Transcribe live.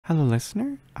Hello,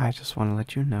 listener. I just want to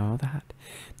let you know that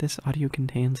this audio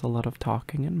contains a lot of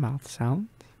talking and mouth sounds,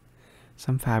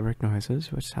 some fabric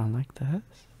noises which sound like this.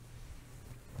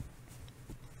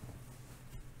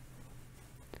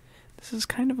 This is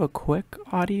kind of a quick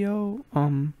audio.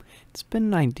 It's been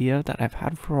an idea that I've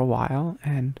had for a while,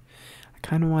 and I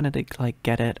kind of wanted to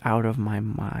get it out of my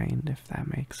mind, if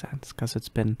that makes sense, because it's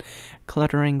been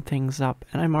cluttering things up,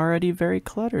 and I'm already very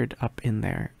cluttered up in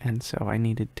there, and so I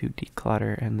needed to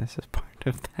declutter, and this is part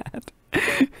of that.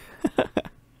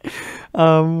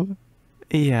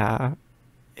 Yeah,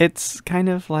 it's kind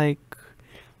of like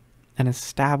an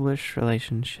established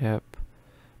relationship,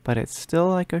 but it's still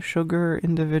like a sugar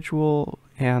individual,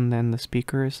 and then the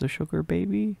speaker is the sugar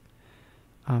baby.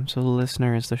 So the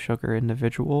listener is the sugar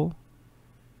individual,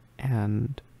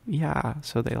 and yeah,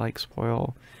 so they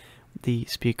spoil the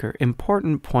speaker.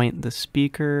 Important point, the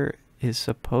speaker is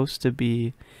supposed to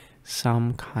be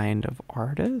some kind of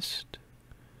artist,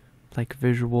 like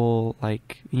visual, I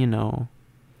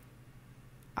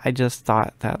just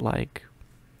thought that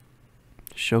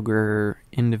sugar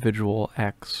individual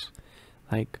X,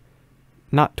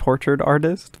 not tortured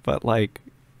artist, but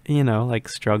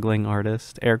struggling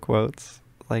artist, air quotes,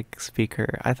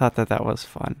 speaker. I thought that was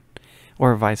fun,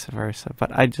 or vice versa, but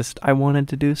I wanted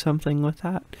to do something with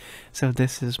that, so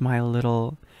this is my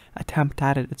little attempt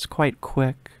at it. It's quite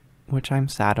quick, which I'm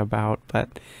sad about,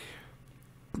 but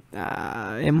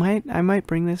I might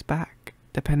bring this back,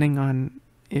 depending on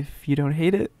if you don't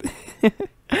hate it.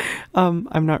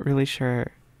 I'm not really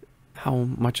sure how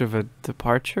much of a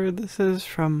departure this is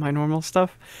from my normal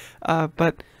stuff,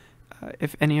 but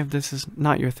if any of this is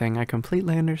not your thing, I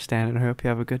completely understand, and I hope you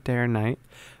have a good day or night.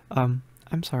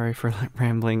 I'm sorry for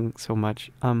rambling so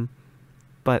much,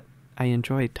 but I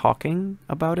enjoy talking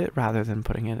about it rather than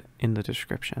putting it in the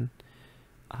description.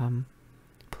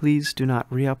 Please do not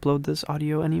re-upload this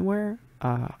audio anywhere.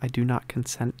 I do not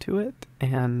consent to it,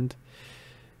 and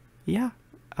yeah,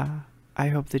 I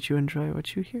hope that you enjoy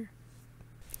what you hear.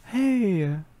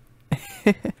 Hey,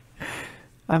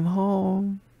 I'm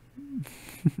home.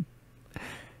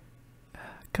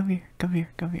 Come here, come here,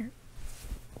 come here.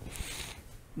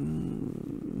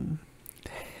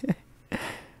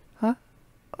 Huh?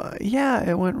 Yeah,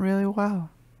 it went really well.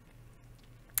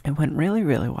 It went really,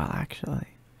 really well, actually.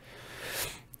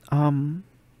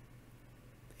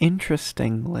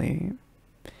 Interestingly,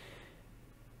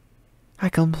 I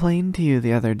complained to you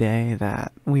the other day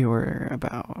that we were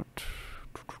about,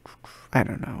 I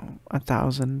don't know,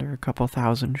 1,000 or a couple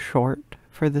thousand short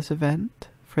for this event,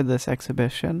 for this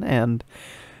exhibition, and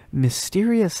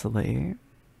mysteriously,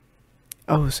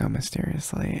 oh so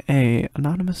mysteriously, a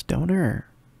anonymous donor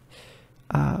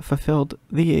fulfilled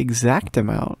the exact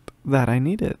amount that I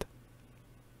needed.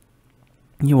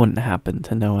 You wouldn't happen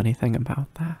to know anything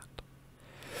about that?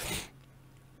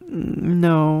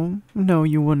 No,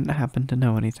 you wouldn't happen to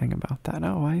know anything about that.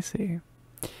 Oh, I see.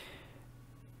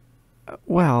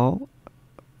 Well,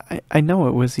 I know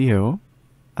it was you,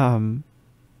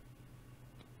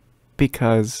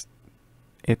 because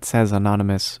it says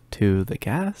anonymous to the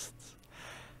guests,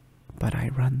 but I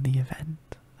run the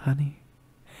event, honey.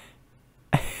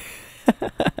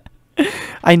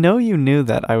 I know you knew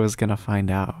that I was gonna find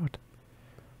out,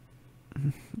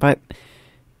 but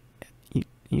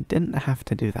you didn't have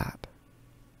to do that.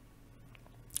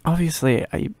 Obviously,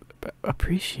 I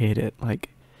appreciate it, a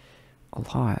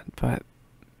lot, but,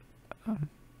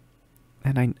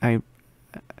 and I'm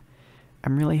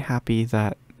really happy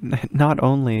that not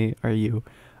only are you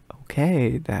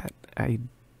okay that I,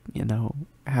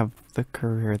 have the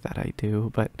career that I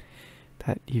do, but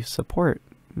that you support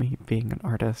me being an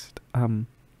artist. I'm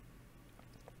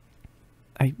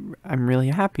really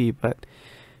happy, but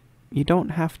you don't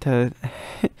have to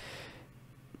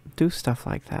do stuff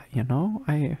like that,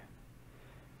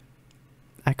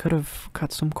 I could have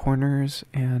cut some corners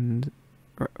and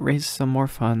raised some more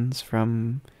funds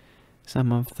from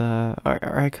some of the,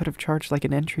 or I could have charged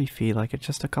an entry fee, it's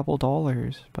just a couple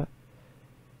dollars, but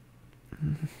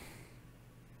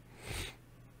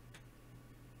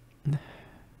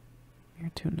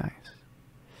you're too nice.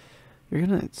 You're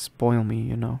gonna spoil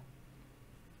me,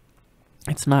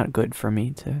 It's not good for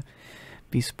me to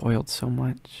be spoiled so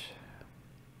much.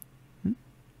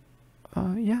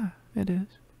 Yeah, it is.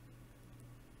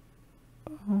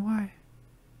 Why?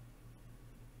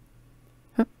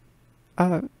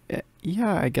 Huh?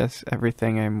 Yeah, I guess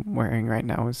everything I'm wearing right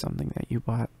now is something that you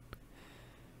bought.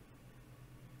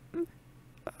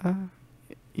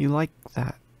 You like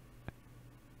that?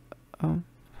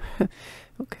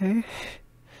 Okay.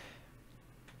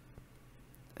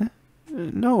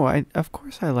 No, of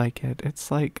course I like it. It's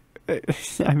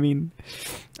I mean,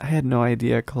 I had no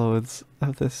idea clothes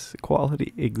of this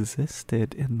quality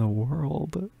existed in the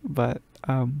world, but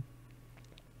I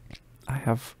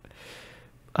have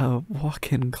a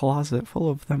walk-in closet full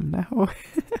of them now.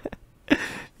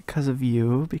 Because of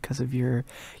you, because of your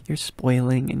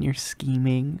spoiling and your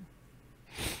scheming.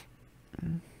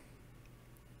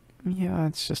 Yeah,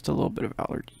 it's just a little bit of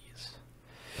allergies.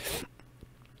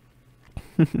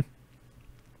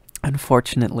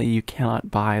 Unfortunately, you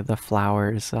cannot buy the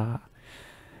flowers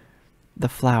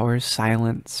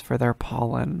silence for their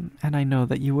pollen, and I know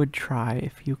that you would try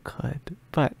if you could,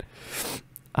 but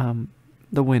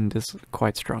the wind is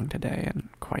quite strong today and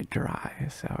quite dry,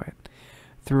 so it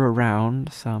threw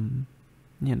around some,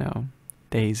 you know,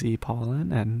 daisy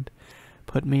pollen and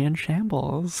put me in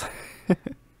shambles.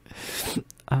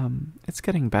 It's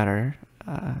getting better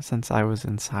since I was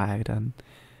inside, and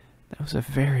it was a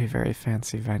very, very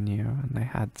fancy venue, and they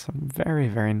had some very,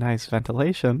 very nice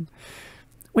ventilation,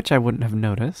 which I wouldn't have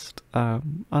noticed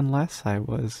unless I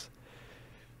was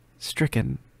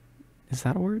stricken. Is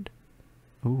that a word?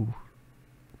 Ooh.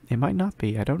 It might not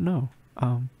be, I don't know.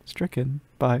 Stricken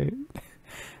by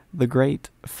the great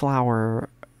flower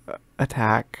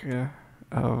attack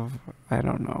of, I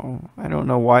don't know. I don't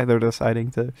know why they're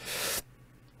deciding to,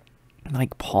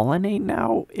 like, pollinate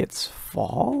now. It's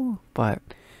fall, but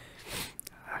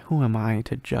who am I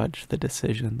to judge the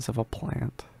decisions of a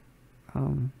plant?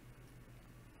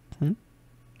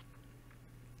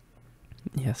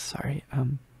 Yes, sorry.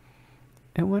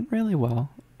 It went really well.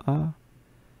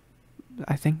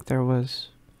 I think there was,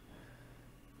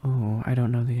 oh, I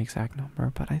don't know the exact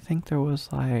number, but I think there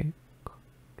was like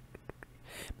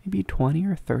maybe 20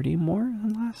 or 30 more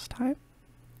than last time.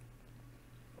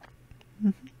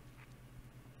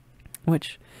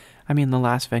 Which, I mean, the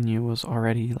last venue was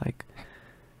already like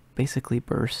basically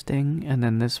bursting, and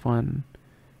then this one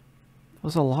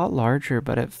was a lot larger,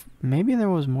 but maybe there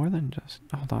was more than just,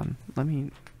 hold on,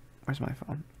 where's my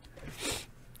phone?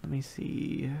 Let me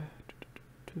see.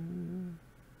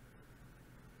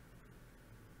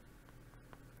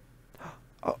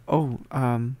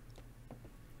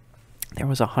 There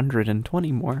was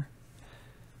 120 more.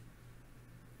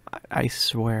 I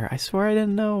swear I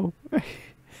didn't know.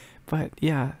 But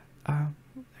yeah,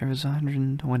 there was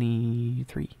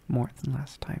 123 more than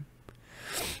last time.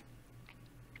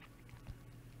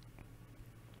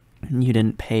 You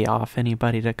didn't pay off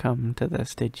anybody to come to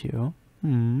this, did you?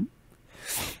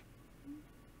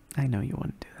 I know you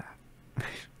wouldn't do that.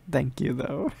 Thank you,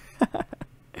 though.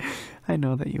 I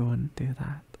know that you wouldn't do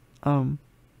that.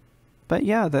 But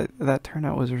yeah, that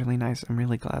turnout was really nice. I'm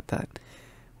really glad that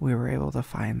we were able to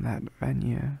find that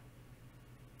venue.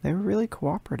 They were really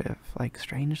cooperative, like,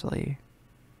 strangely.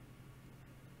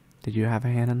 Did you have a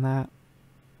hand in that?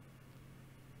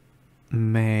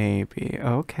 Maybe.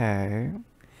 Okay.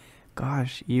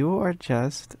 Gosh, you are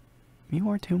too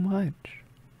much.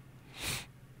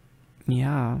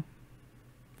 Yeah.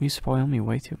 You spoil me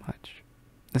way too much.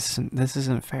 This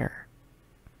isn't fair.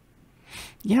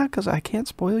 Yeah, 'cause I can't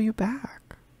spoil you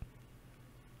back.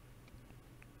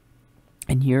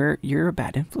 And you're a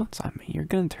bad influence on me. You're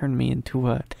gonna turn me into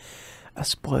a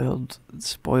spoiled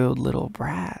little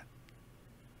brat.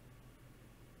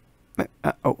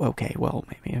 Oh, okay. Well,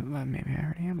 maybe I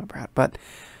already am a brat, but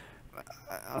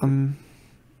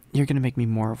you're gonna make me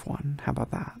more of one. How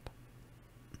about that?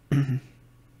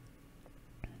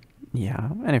 Yeah,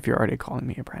 and if you're already calling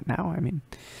me a brat now, I mean,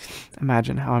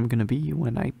 imagine how I'm gonna be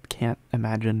when I can't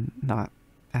imagine not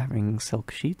having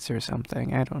silk sheets or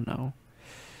something. I don't know.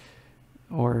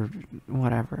 Or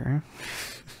whatever.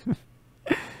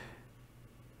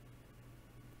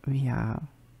 Yeah,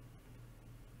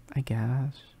 I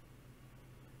guess.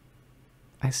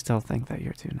 I still think that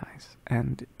you're too nice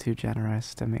and too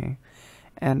generous to me.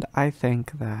 And I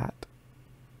think that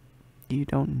you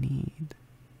don't need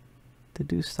to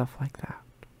do stuff like that.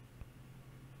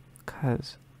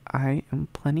 'Cause I am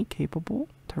plenty capable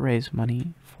to raise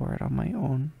money for it on my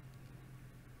own.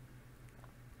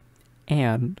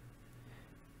 And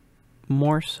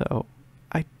more so,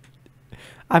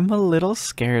 I'm a little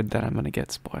scared that I'm gonna get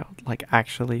spoiled. Like,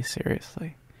 actually,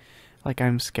 seriously. Like,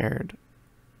 I'm scared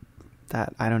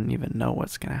that I don't even know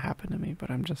what's gonna happen to me,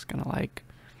 but I'm just gonna, like,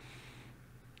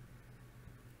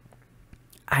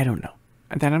 I don't know.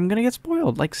 And then I'm gonna get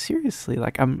spoiled. Like, seriously.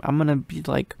 Like, I'm gonna be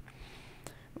like,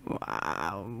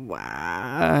 wow,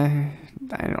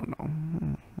 I don't know.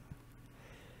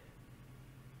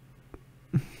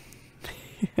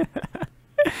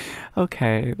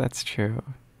 Okay, that's true.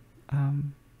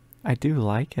 I do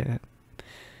like it.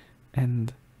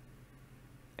 And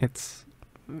it's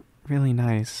really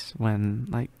nice when,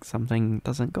 like, something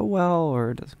doesn't go well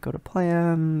or doesn't go to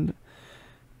plan.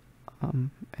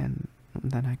 And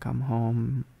then I come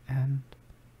home and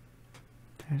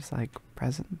there's, like,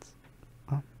 presents.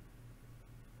 Um,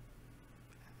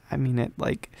 I mean, it,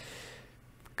 like,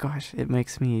 gosh, it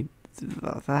makes me,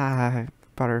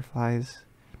 butterflies.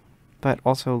 But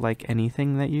also, like,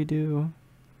 anything that you do,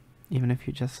 even if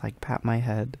you just, like, pat my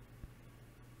head.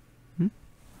 Hmm?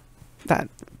 That,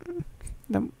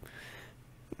 that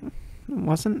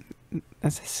wasn't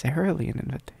necessarily an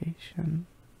invitation.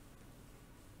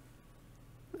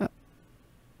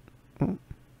 Oh,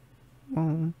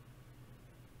 well,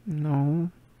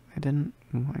 no, I didn't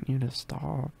want you to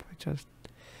stop. I just...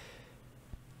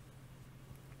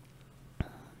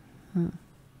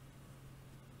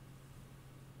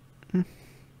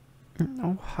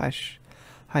 Oh, hush.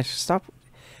 Hush, stop.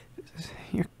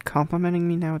 You're complimenting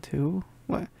me now, too?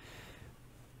 What?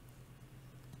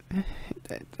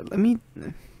 Let me...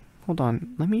 Hold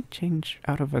on. Let me change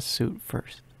out of a suit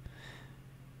first.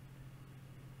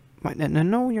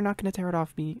 No, you're not going to tear it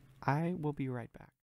off me. I will be right back.